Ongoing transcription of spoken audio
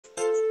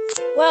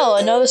Well,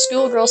 another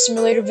schoolgirl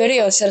simulator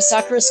video instead of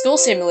Sakura School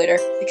Simulator,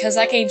 because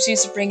that game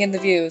seems to bring in the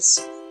views.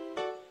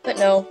 But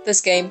no,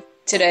 this game,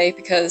 today,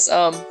 because,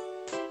 well,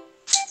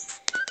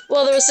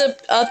 there was an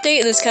update,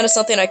 and there's kind of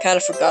something I kind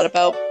of forgot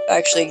about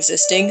actually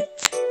existing,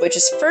 which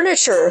is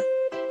furniture.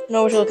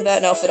 No, would you look at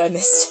that outfit I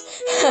missed.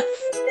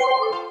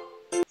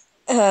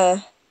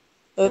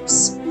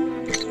 Oops.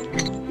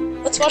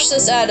 Let's watch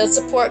this ad. Let's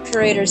support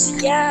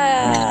creators.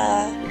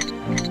 Yeah!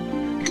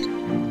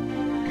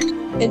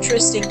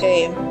 Interesting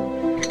game.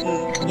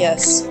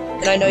 Yes.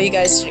 And I know you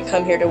guys didn't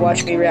come here to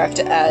watch me react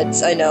to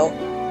ads. I know.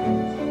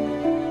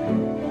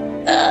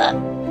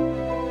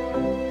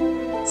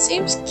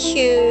 Seems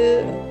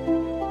cute.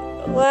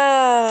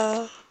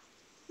 Wow.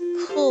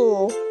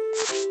 Cool.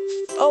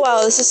 Oh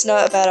wow, this is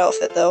not a bad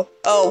outfit though.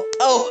 Oh,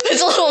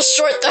 it's a little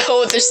short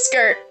though with the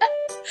skirt.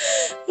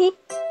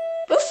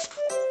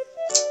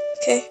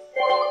 Okay.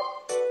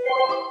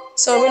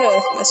 So I'm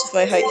gonna mess with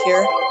my height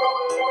here.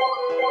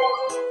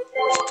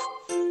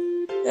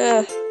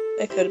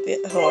 It could be.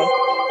 Hold on.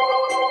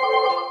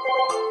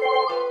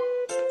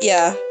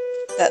 Yeah,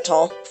 that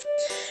tall.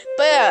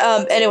 But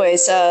yeah,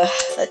 anyways,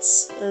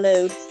 let's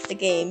load the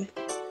game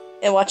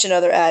and watch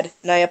another ad,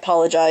 and I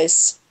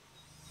apologize.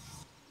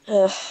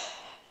 I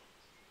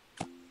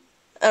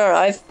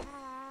don't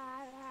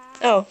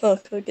know, oh,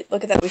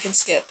 look at that, we can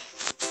skip.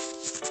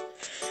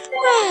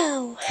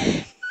 Wow!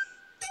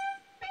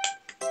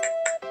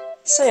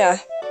 So yeah.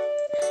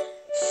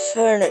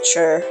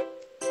 Furniture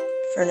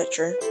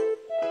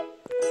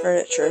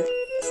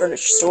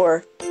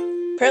store.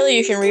 Apparently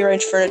you can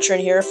rearrange furniture in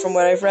here from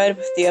what I've read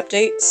with the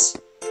updates.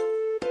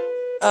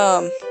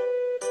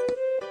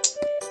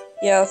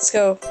 Yeah, let's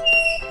go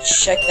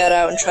check that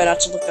out and try not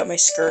to look at my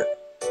skirt.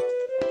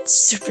 It's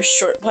super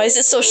short. Why is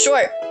it so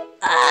short?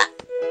 Ah!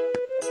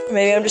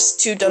 Maybe I'm just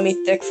too dummy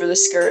thick for the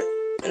skirt.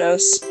 Who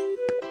knows?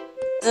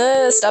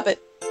 Stop it.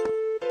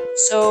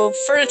 So,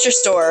 furniture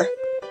store.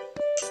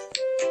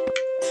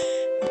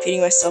 I'm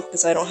repeating myself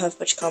because I don't have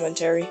much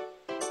commentary.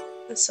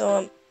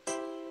 So,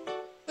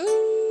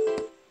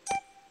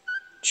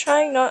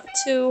 trying not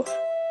to,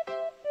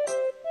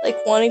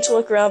 like, wanting to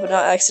look around but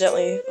not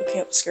accidentally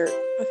looking up the skirt.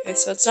 Okay,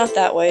 so it's not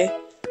that way.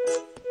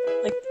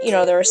 Like, you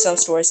know, there are some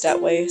stores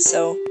that way,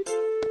 so.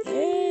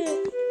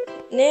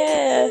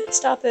 Nah,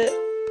 stop it.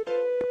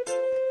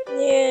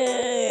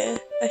 Yeah,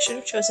 I should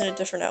have chosen a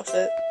different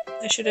outfit.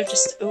 I should have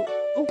just, ooh.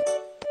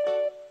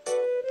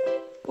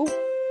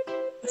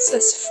 What's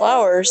this?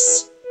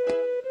 Flowers.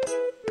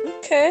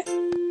 Okay.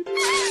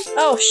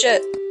 Oh,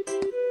 shit.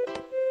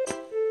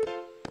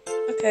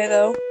 Okay,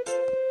 though.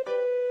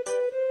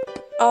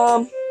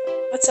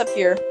 What's up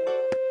here?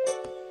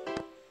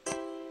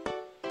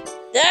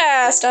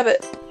 Yeah, stop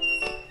it.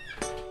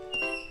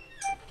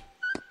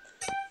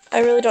 I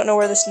really don't know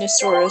where this new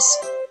store is.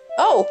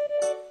 Oh!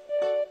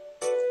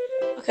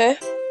 Okay.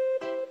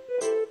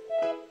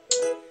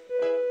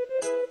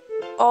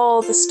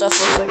 All this stuff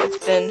looks like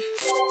it's been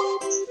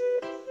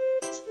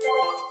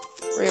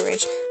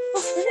rearranged.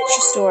 Oh,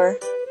 furniture store.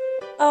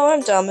 Oh,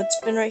 I'm dumb. It's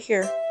been right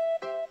here.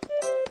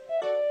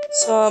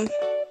 So,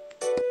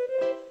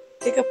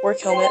 pick up work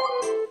helmet.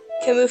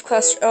 Can move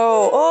class.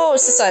 Oh,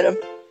 it's this item.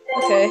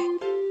 Okay.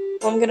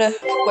 Well, I'm gonna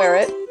wear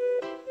it.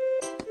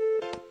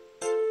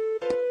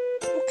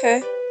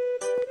 Okay.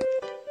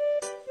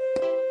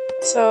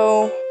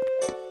 So.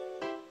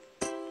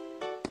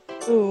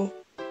 Ooh.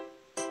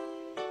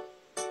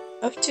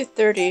 Up to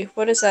 30.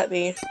 What does that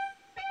mean?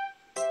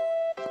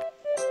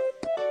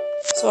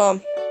 So,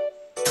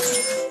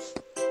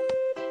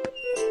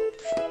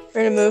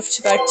 we're gonna move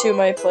back to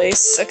my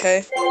place.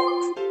 Okay.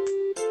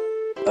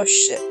 Oh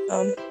shit.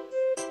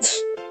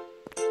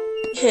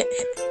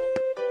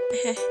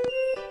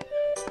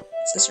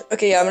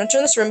 Okay, yeah, I'm gonna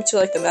turn this room to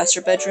like the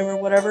master bedroom or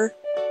whatever.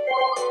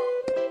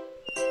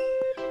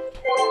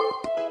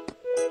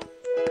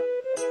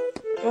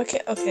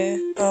 Okay,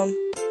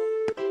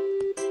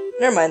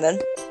 never mind then.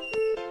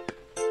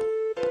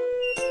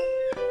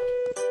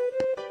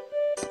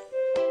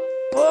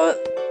 Well,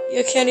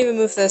 you can't even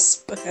move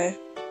this. Okay.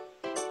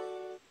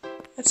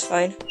 That's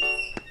fine.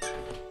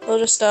 We'll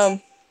just,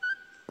 put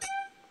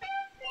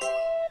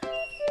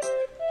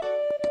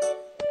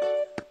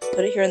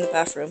it here in the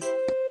bathroom.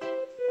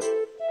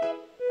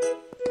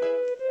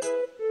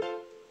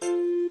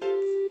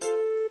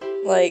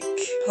 Like,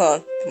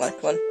 hold on,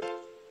 come on.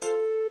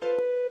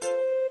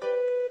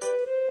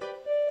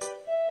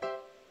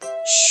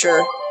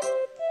 Sure.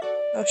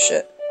 Oh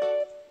shit.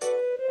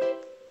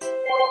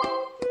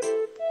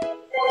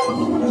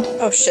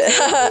 Oh shit.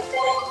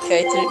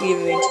 Okay, didn't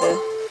even mean to.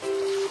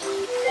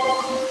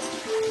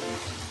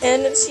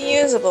 And it's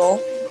usable.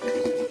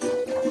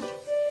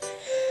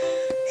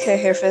 Okay,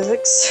 hair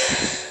physics.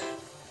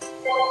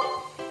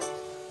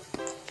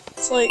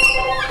 It's like.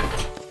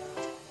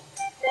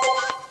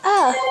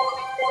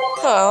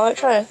 I'm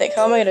trying to think.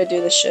 How am I gonna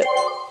do this shit?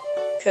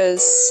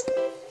 Because.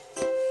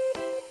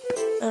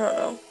 I don't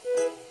know.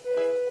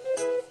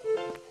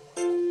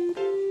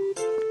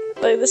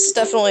 Like, this is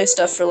definitely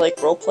stuff for, like,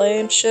 roleplay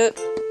and shit.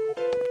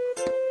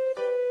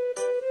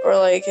 Or Or,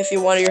 like, if you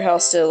wanted your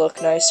house to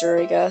look nicer,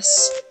 I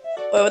guess.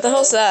 Wait, what the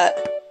hell's that?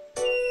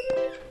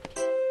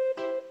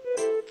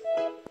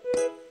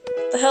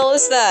 What the hell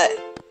is that?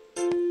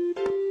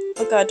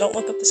 Oh god, don't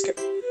look up the skirt.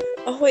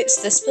 Oh wait, is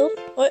this build?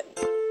 What?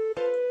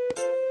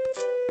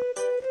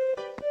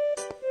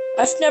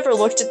 I've never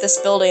looked at this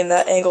building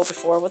that angle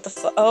before. What the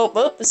fuck?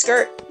 Oh, the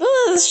skirt.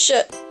 Oh, this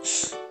shit.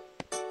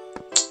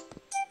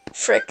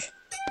 Frick.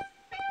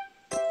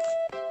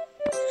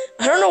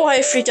 I don't know why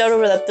I freaked out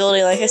over that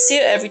building. Like, I see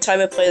it every time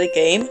I play the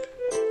game.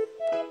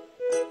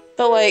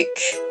 But, like,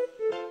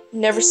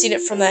 never seen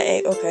it from that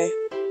angle. Okay.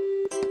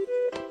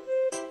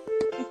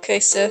 Okay,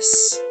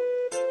 sis.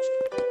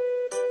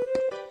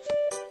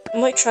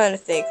 I'm, like, trying to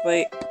think.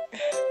 Wait.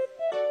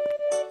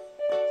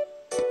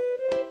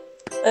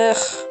 Ugh.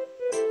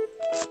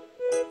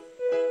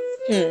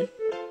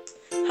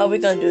 How are we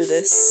gonna do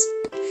this?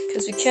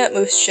 Because we can't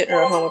move shit in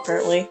our home,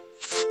 apparently.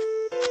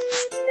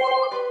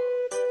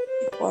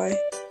 Why?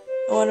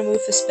 I want to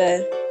move this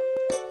bed.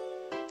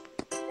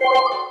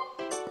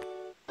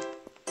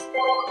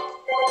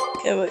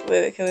 Okay,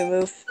 wait, can we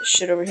move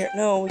shit over here?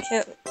 No, we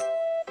can't.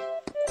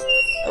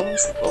 What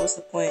was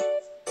the point?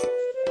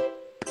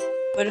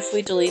 What if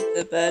we delete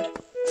the bed?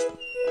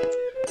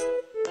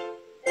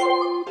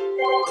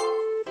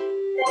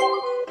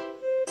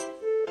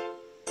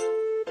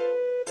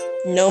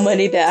 No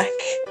money back.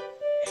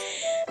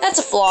 That's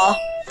a flaw.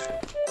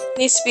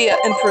 Needs to be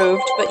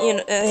improved, but you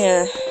know,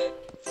 yeah.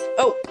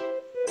 Oh.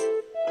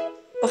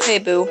 Okay,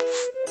 boo.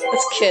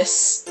 Let's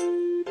kiss.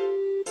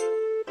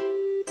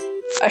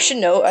 I should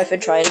note, I've been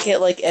trying to get,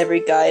 like,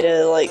 every guy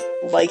to, like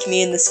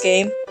me in this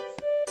game.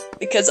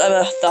 Because I'm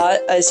a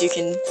thought, as you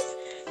can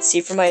see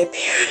from my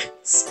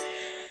appearance.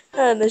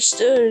 And this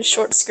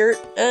short skirt.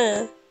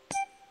 Nah.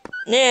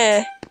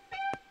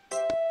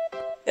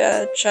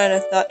 Yeah, trying to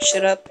thought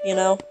shit up, you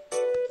know.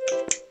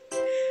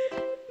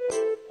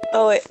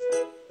 Oh, wait.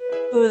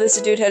 Ooh, there's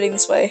a dude heading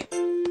this way.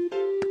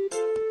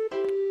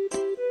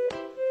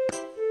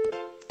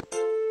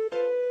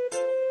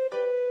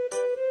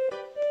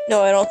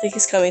 No, I don't think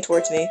he's coming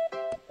towards me.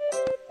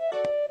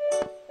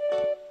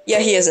 Yeah,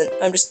 he isn't.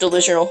 I'm just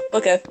delusional.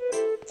 Okay.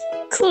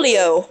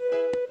 Coolio.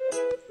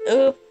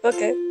 Oh,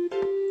 okay.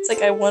 It's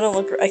like I want to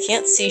look. I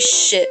can't see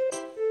shit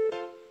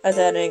at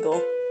that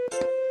angle.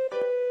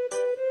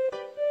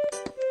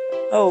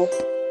 Oh.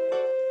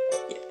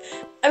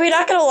 I mean,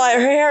 not gonna lie, her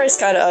hair is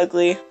kind of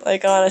ugly.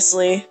 Like,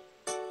 honestly.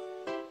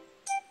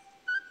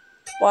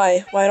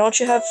 Why? Why don't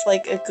you have,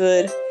 like, a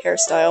good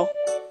hairstyle?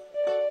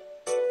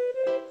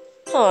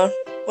 Huh.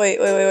 Wait.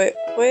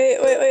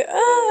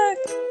 Ah!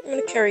 I'm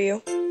gonna carry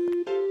you.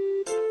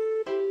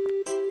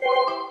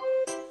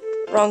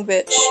 Wrong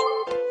bitch.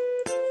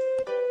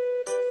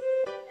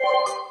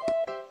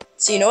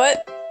 So you know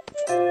what?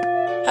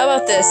 How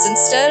about this?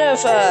 Instead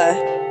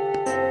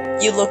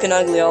of, you looking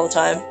ugly all the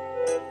time,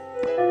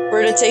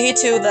 we're gonna take you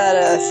to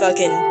that,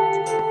 fucking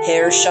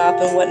hair shop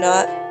and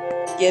whatnot.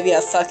 Give you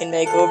a fucking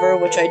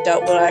makeover, which I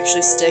doubt will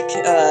actually stick,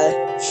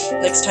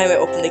 next time I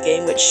open the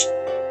game, which,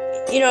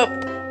 you know,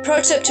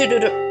 pro tip to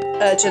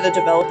the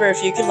developer,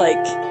 if you could,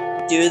 like,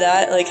 do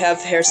that, like, have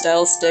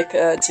hairstyles stick,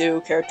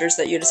 to characters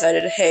that you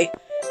decided, hey,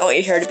 I want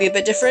your hair to be a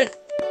bit different,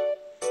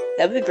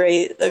 that'd be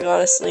great, like,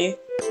 honestly.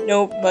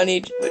 No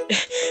money,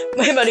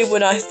 my money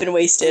would not have been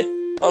wasted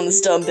on this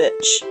dumb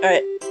bitch.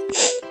 Alright.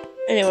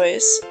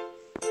 Anyways.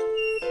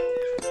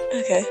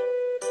 Okay.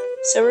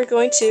 So we're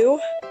going to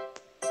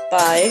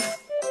buy...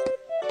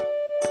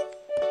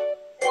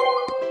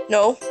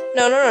 No,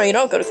 you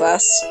don't go to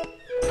class.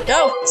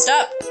 No,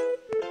 stop!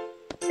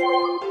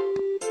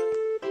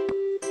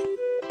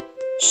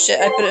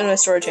 Shit, I put it in my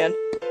storage hand.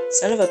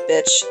 Son of a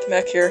bitch, come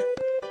back here.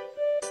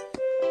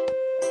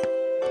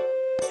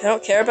 I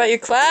don't care about your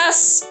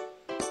class!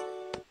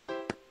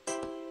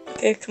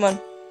 Okay, come on.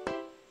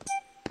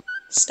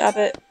 Stop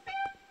it.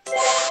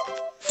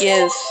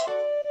 Give.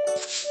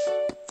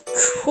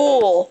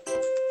 Cool.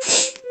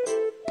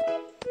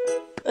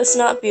 Let's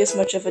not be as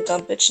much of a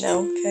dumb bitch now,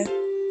 okay?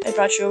 I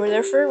brought you over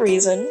there for a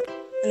reason,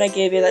 and I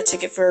gave you that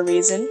ticket for a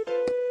reason,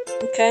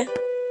 okay?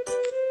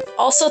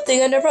 Also,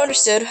 thing I never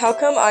understood, how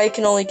come I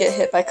can only get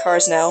hit by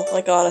cars now?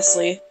 Like,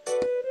 honestly.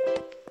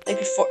 Like,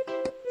 before...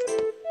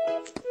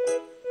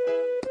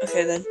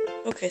 Okay, then.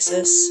 Okay,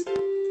 sis.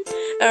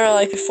 I don't know,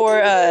 like,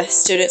 before,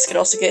 students could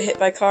also get hit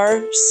by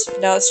cars.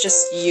 Now it's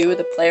just you,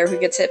 the player, who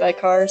gets hit by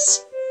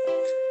cars.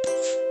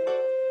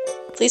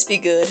 Please be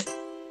good.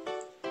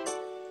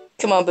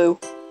 Come on, boo.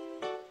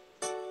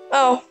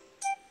 Oh.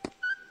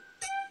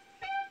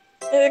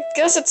 I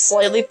guess it's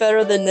slightly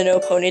better than the no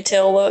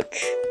ponytail look.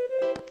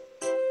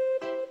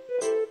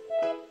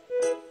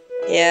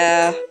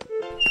 Yeah.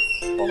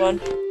 Hold on.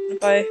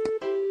 Bye.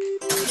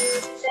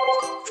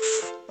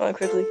 Come on,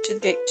 quickly. To the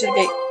gate. To the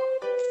gate.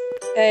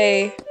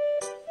 Hey.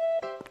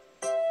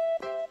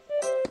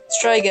 Let's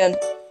try again.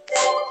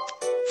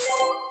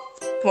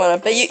 Come on, I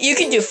bet you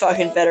can do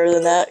fucking better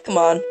than that. Come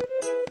on.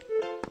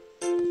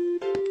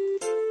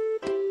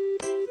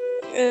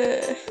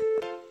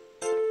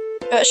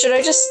 Should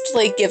I just,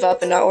 like, give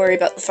up and not worry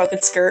about the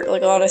fucking skirt?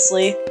 Like,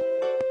 honestly.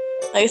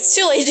 Like, it's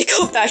too late to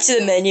go back to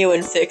the menu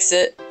and fix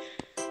it.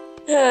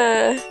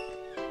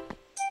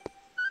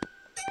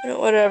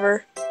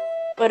 Whatever.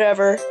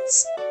 Whatever.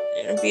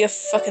 It'll be a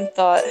fucking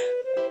thought.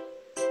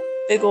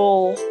 Big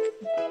ol'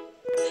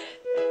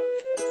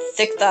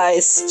 thick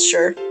thighs,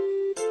 sure.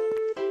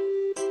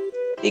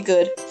 Be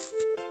good.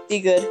 Be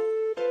good.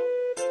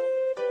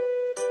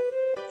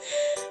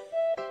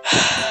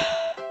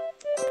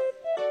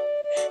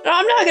 No,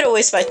 I'm not gonna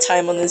waste my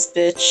time on this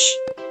bitch.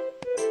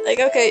 Like,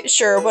 okay,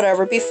 sure,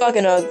 whatever. Be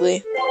fucking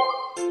ugly.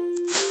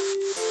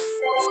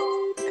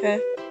 Okay.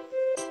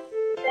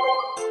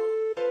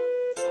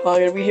 Oh, I'm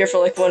gonna be here for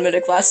like 1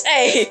 minute class.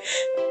 Hey!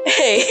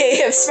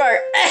 Hey, I'm smart.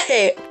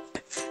 Hey!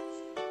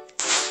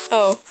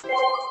 Oh.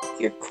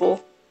 You're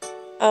cool.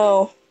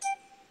 Oh.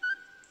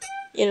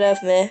 You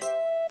love me.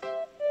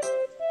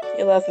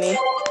 You love me.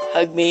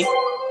 Hug me.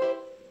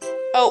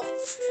 Oh.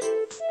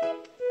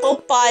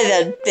 Well, bye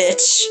then,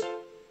 bitch.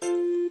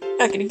 You're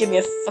not gonna give me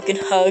a fucking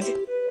hug.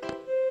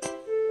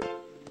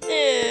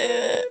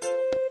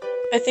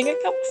 I think I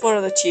got with one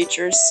of the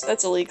teachers.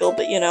 That's illegal,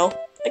 but you know.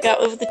 I got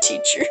with the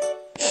teacher.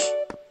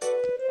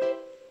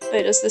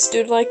 Wait, does this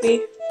dude like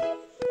me?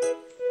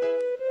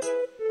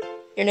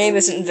 Your name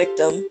isn't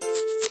Victim.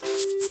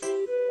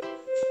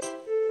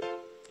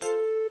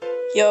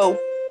 Yo.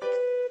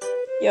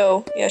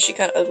 Yo. Yeah, she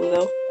kinda ugly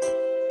though.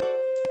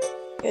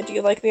 Yeah, do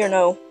you like me or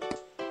no?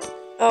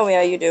 Oh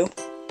yeah, you do.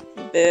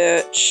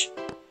 Bitch.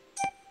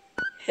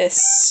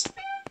 Hiss.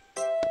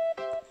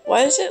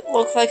 Why does it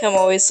look like I'm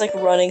always like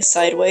running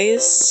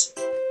sideways?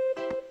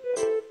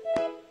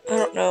 I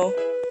don't know.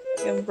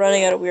 I'm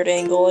running at a weird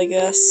angle, I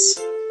guess.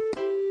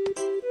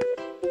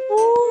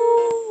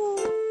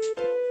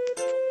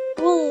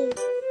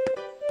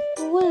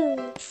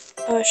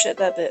 Oh shit,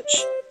 that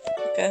bitch.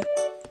 Okay.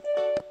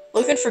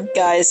 Looking for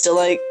guys to,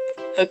 like,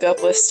 hook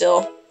up with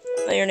still.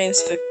 Oh, your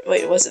name's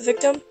wait, was it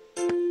Victim?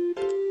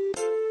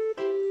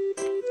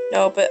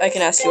 No, but I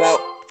can ask you out.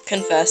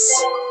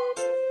 Confess.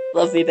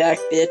 Love me back,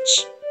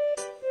 bitch.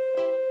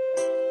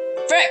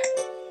 Frick!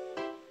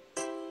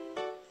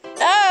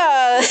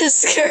 Ah,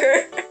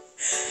 skirt!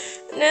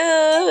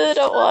 No, I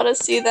don't want to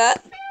see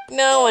that.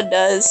 No one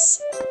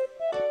does.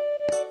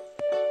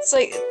 It's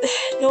like,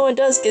 no one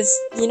does, because,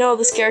 you know,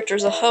 this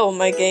character's a hoe in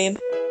my game.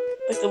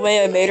 Like, the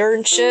way I made her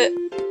and shit.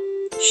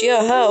 She a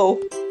hoe.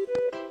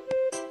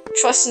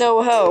 Trust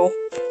no hoe.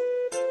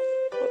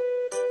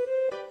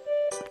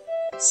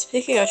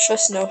 Speaking of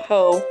trust no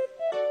hoe.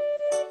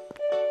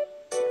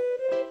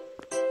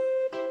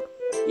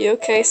 You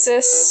okay,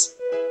 sis?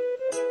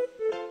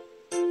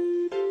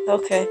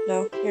 Okay,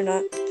 no, you're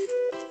not.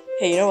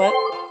 Hey, you know what?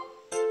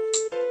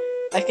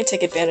 I can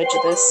take advantage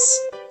of this.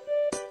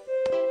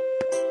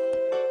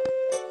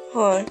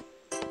 Hold on.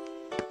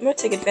 I'm gonna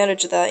take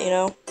advantage of that, you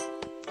know?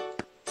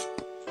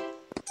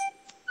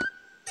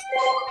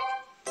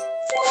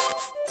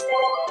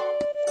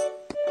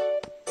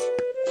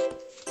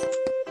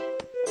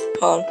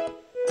 Hold on.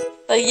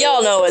 Like,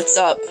 y'all know what's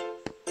up.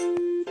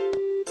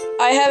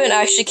 I haven't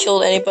actually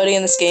killed anybody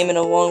in this game in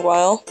a long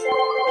while.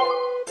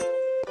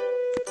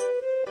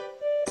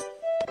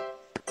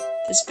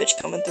 This bitch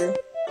coming through.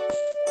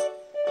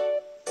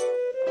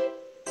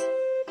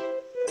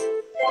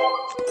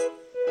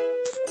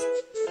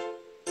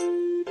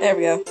 There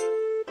we go.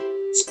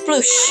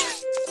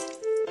 Sploosh!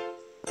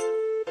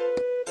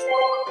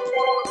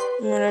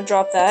 I'm gonna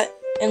drop that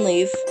and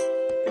leave.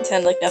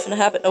 Pretend like nothing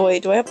happened. Oh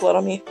wait, do I have blood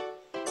on me?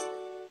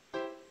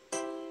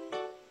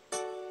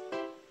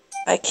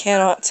 I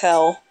cannot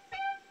tell.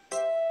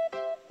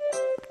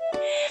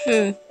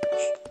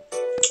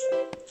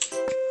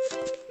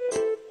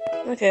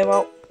 Okay,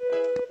 well.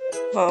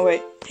 Oh,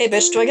 wait. Hey,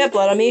 bitch, do I get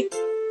blood on me?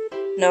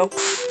 No.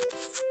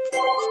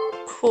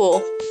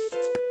 Cool.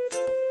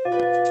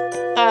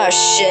 Ah,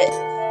 shit.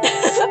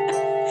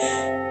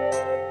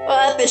 Well,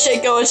 that bitch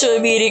ain't going to a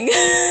meeting.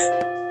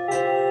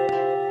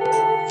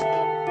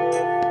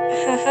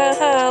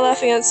 Haha,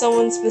 laughing at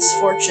someone's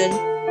misfortune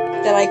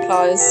that I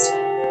caused.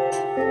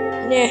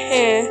 Nah.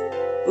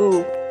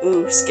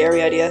 Ooh,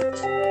 scary idea.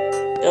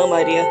 Dumb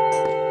idea.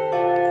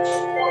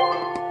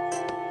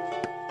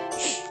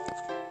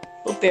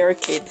 We'll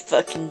barricade the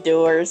fucking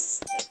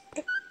doors.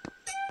 And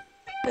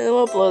then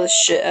we'll blow the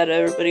shit out of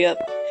everybody up.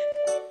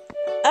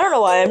 I don't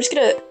know why, I'm just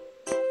gonna...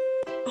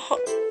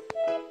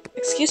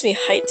 Excuse me,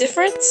 height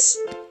difference?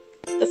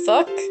 The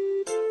fuck?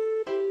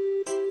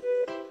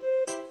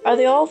 Are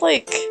they all,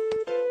 like,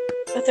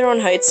 at their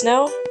own heights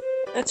now?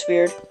 That's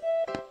weird.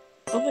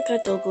 Oh my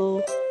god,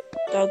 Doggo.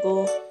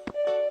 Doggo.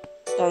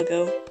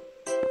 Doggo.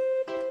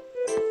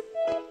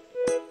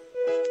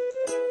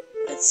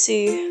 Let's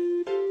see.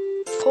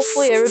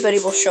 Hopefully everybody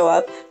will show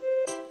up.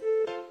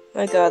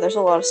 My god, there's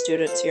a lot of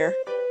students here.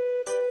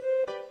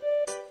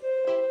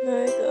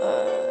 My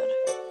god.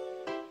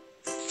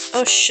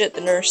 Oh shit,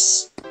 the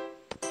nurse.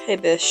 Hey,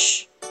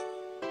 bish.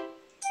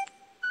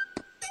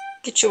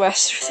 Get your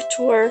ass through the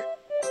door.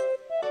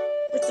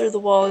 Or through the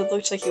wall. It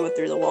looks like he went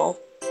through the wall.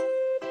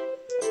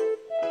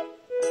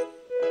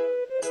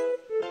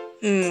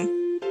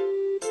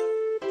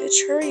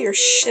 Bitch, hurry your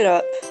shit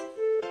up.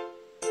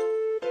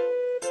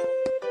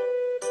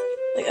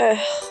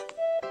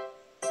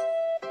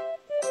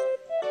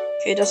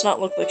 Okay, it does not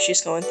look like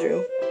she's going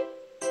through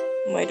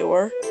my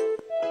door.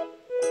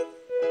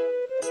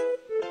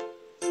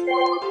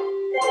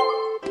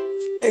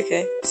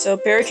 Okay, so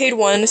barricade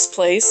 1 is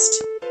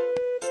placed.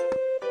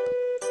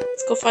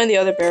 Let's go find the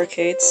other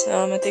barricades.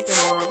 I think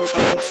they're more over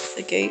by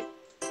the gate.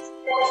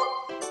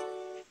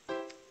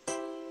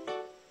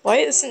 Why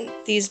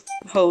isn't these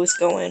hoes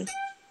going?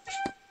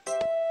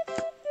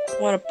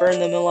 I want to burn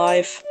them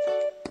alive.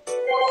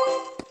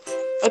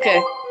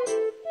 Okay.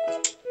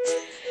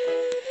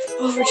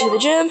 Over to the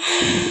gym.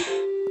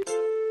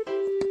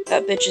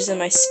 That bitch is in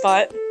my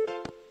spot.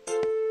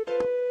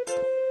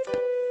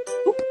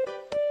 Oop.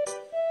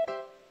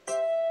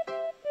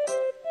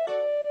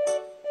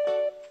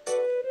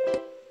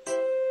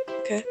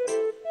 Okay.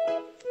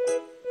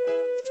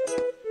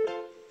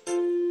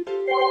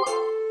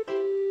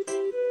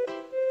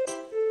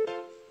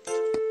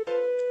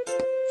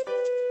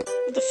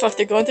 What the fuck?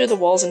 They're going through the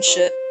walls and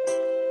shit.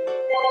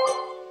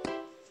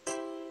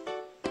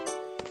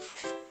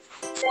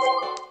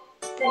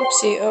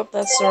 Oopsie. Oh,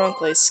 that's the wrong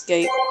place.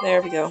 Gate.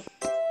 There we go.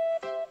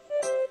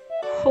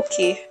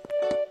 Okay.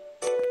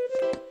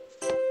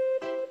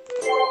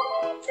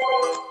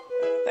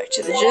 Back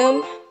to the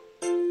gym.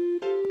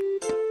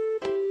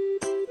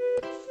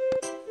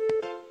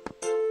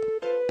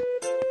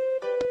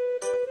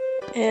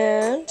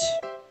 And...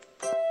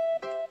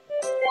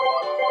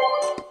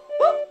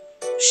 oh,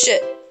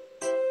 shit.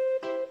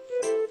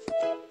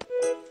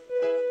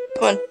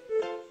 Come on.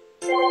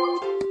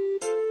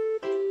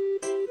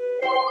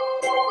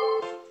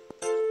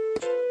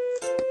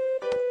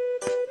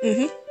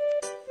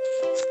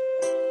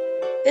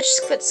 Bitch,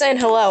 just quit saying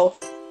hello.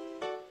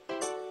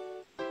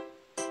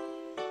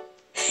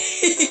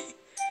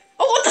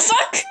 Oh, what the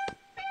fuck?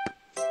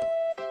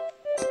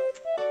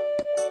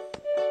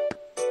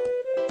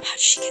 How did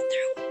she get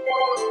through?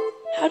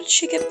 How did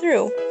she get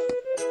through?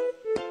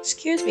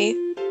 Excuse me.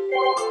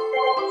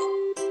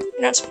 You're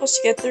not supposed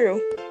to get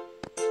through.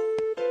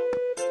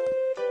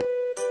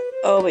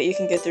 Oh, but you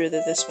can get through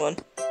this one.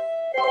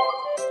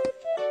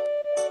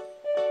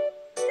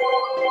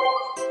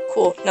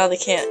 Cool, now they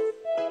can't.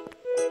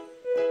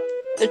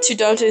 They're too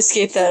dumb to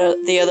escape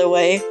that the other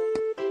way.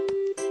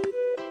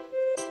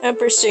 I'm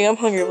bursting, I'm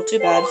hungry, well too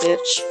bad,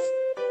 bitch.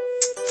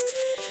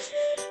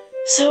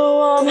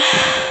 So, oh,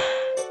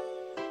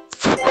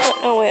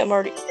 no, wait, I'm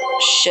already...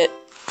 shit.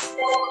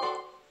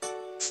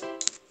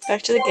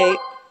 Back to the gate.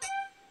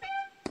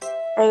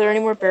 Are there any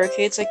more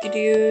barricades I could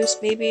use,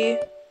 maybe?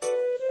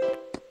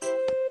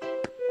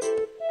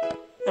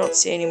 I don't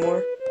see any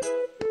more.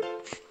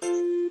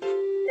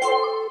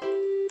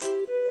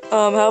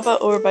 How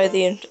about over by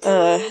the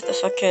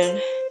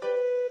fucking...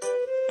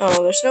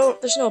 oh,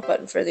 there's no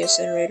button for the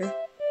incinerator.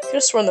 I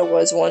could've sworn there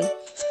was one.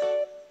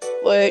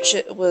 Which,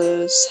 it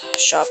was...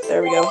 shop,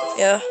 there we go,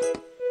 yeah.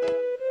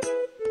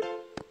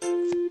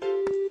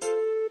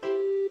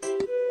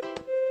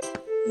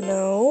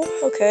 No,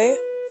 okay.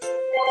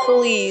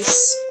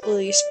 Police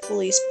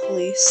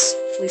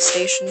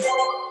station.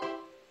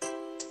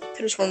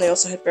 Could've sworn they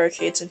also had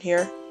barricades in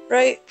here,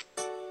 right?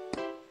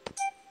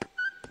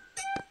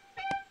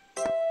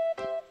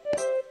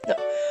 No.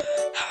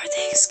 How are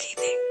they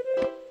escaping?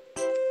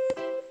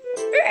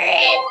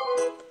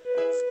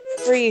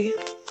 Free.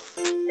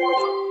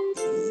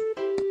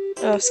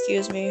 Oh,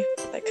 excuse me.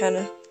 That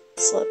kinda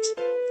slipped.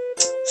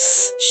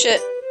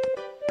 Shit.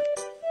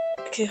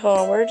 Okay, hold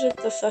on. Where did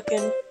the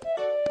fucking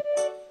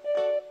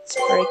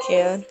spray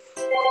can?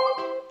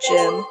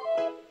 Gym.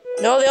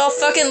 No, they all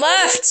fucking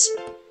left!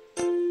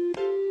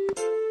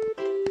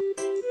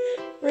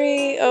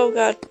 Oh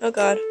god. Oh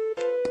god.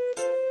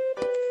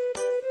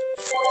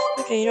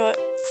 Okay, you know what?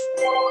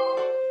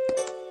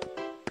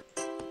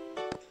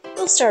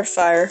 We'll start a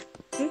fire.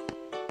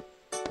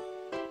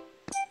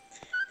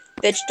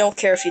 Bitch, don't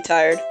care if you're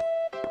tired.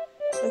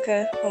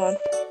 Okay, hold on.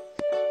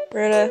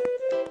 We're gonna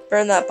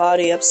burn that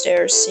body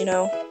upstairs, you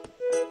know?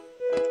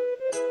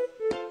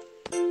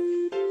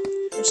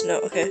 There's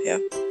no... okay, yeah.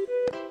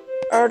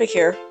 Already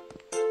here.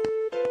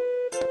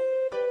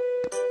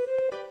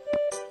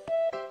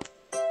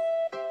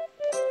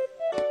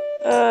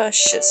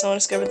 Shit, someone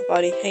discovered the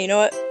body. Hey, you know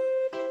what?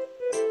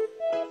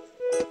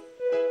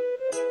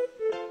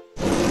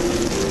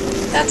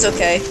 That's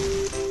okay.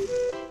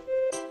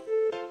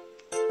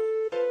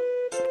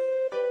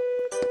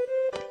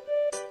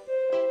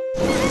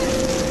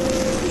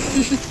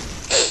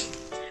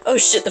 Oh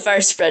shit, the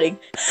fire's spreading.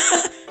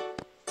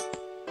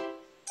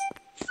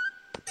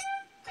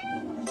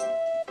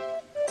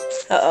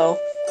 Uh-oh.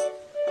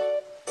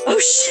 Oh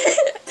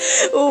shit!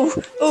 Ooh,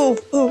 ooh,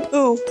 ooh,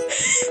 ooh.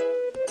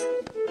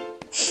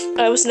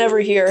 I was never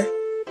here.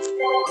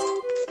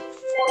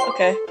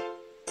 Okay.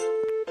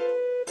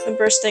 I'm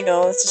bursting.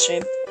 Oh, that's a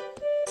shame.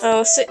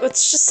 Oh, so,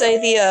 let's just say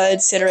the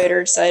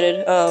incinerator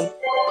decided,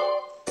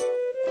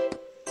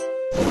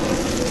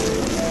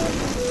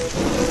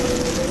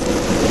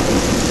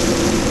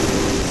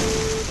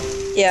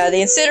 yeah,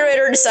 the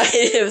incinerator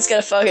decided it was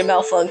gonna fucking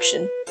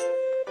malfunction.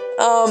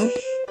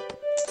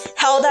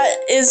 how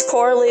that is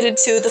correlated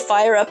to the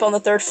fire up on the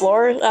 3rd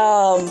floor,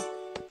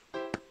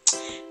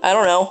 I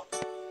don't know.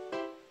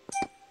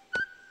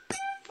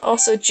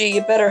 Also, gee,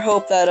 you better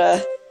hope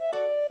that,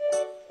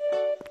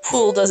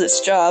 pool does its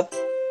job.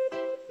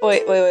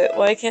 Wait,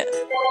 why can't...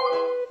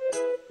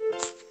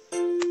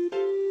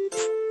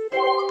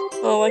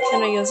 Oh, why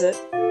can't I use it?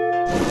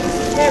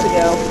 There we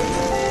go.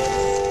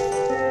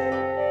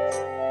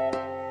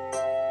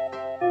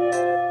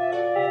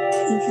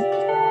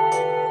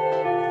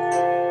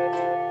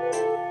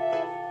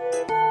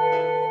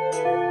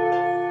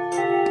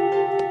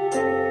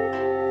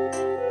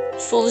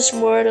 Foolish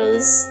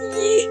mortals.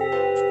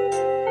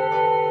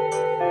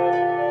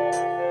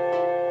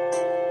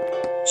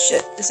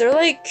 Shit, is there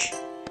like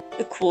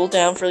a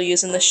cooldown for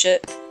using this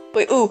shit?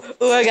 Wait, ooh,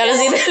 I gotta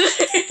see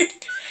that.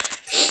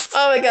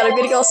 Oh my god, I'm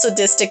getting all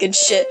sadistic and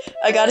shit.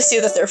 I gotta see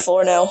the 3rd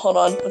floor now. Hold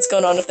on, what's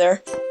going on up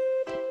there?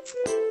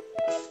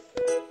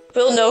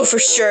 We'll know for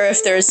sure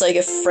if there's like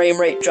a frame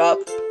rate drop.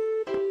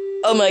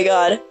 Oh my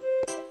god.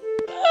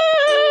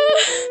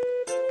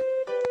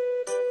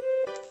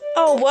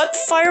 Oh, what?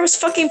 Fire was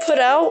fucking put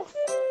out?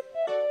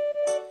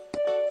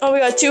 Oh my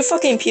god, 2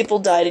 fucking people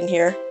died in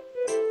here.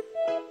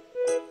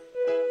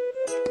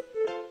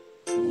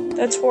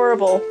 That's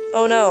horrible.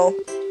 Oh no.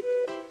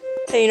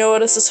 Hey, you know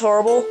what else is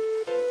horrible?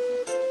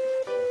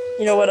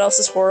 You know what else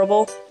is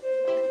horrible?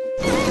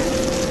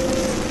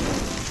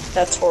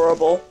 That's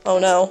horrible. Oh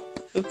no.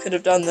 Who could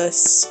have done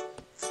this?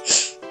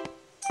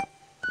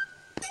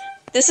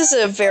 This is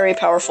a very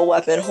powerful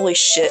weapon. Holy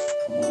shit.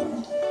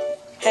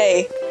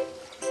 Hey.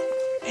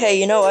 Hey,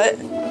 you know what?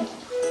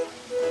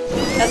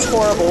 That's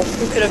horrible.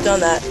 Who could have done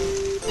that?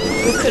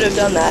 Who could have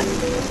done that?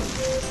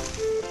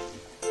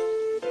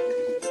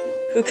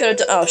 Who could have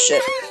done- oh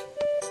shit.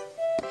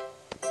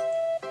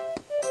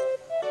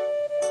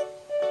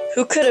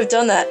 Who could have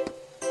done that?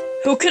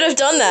 Who could have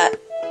done that?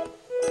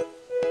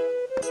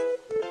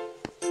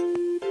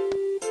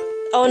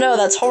 Oh no,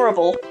 that's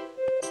horrible.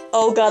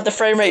 Oh god, the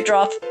frame rate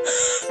drop.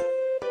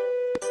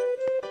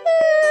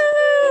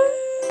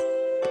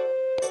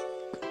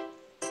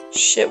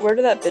 Shit, where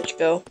did that bitch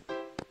go?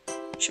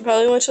 She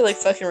probably went to like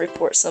fucking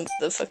report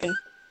the fucking...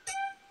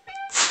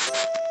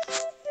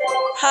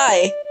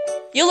 Hi!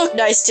 You look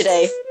nice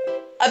today.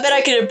 I bet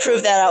I could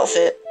improve that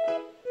outfit.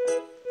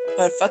 Come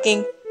on,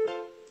 fucking...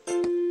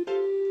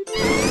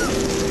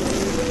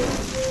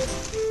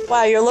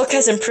 Wow, your look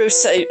has improved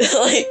so,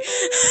 like...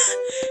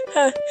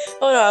 oh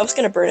no, I was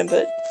gonna burn him,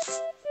 but...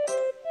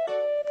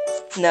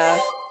 Nah.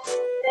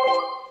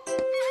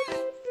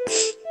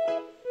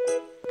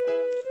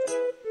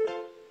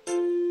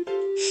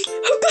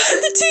 Oh god,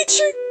 the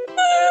teacher!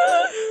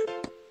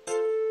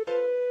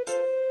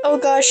 Oh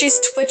god, she's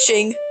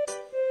twitching.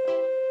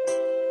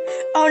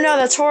 Oh no,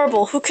 that's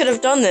horrible. Who could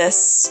have done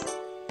this?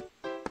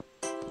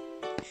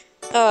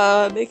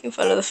 Making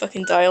fun of the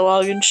fucking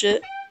dialogue and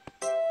shit.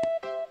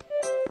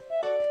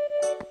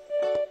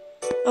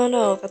 Oh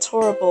no, that's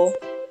horrible.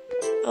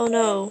 Oh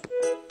no.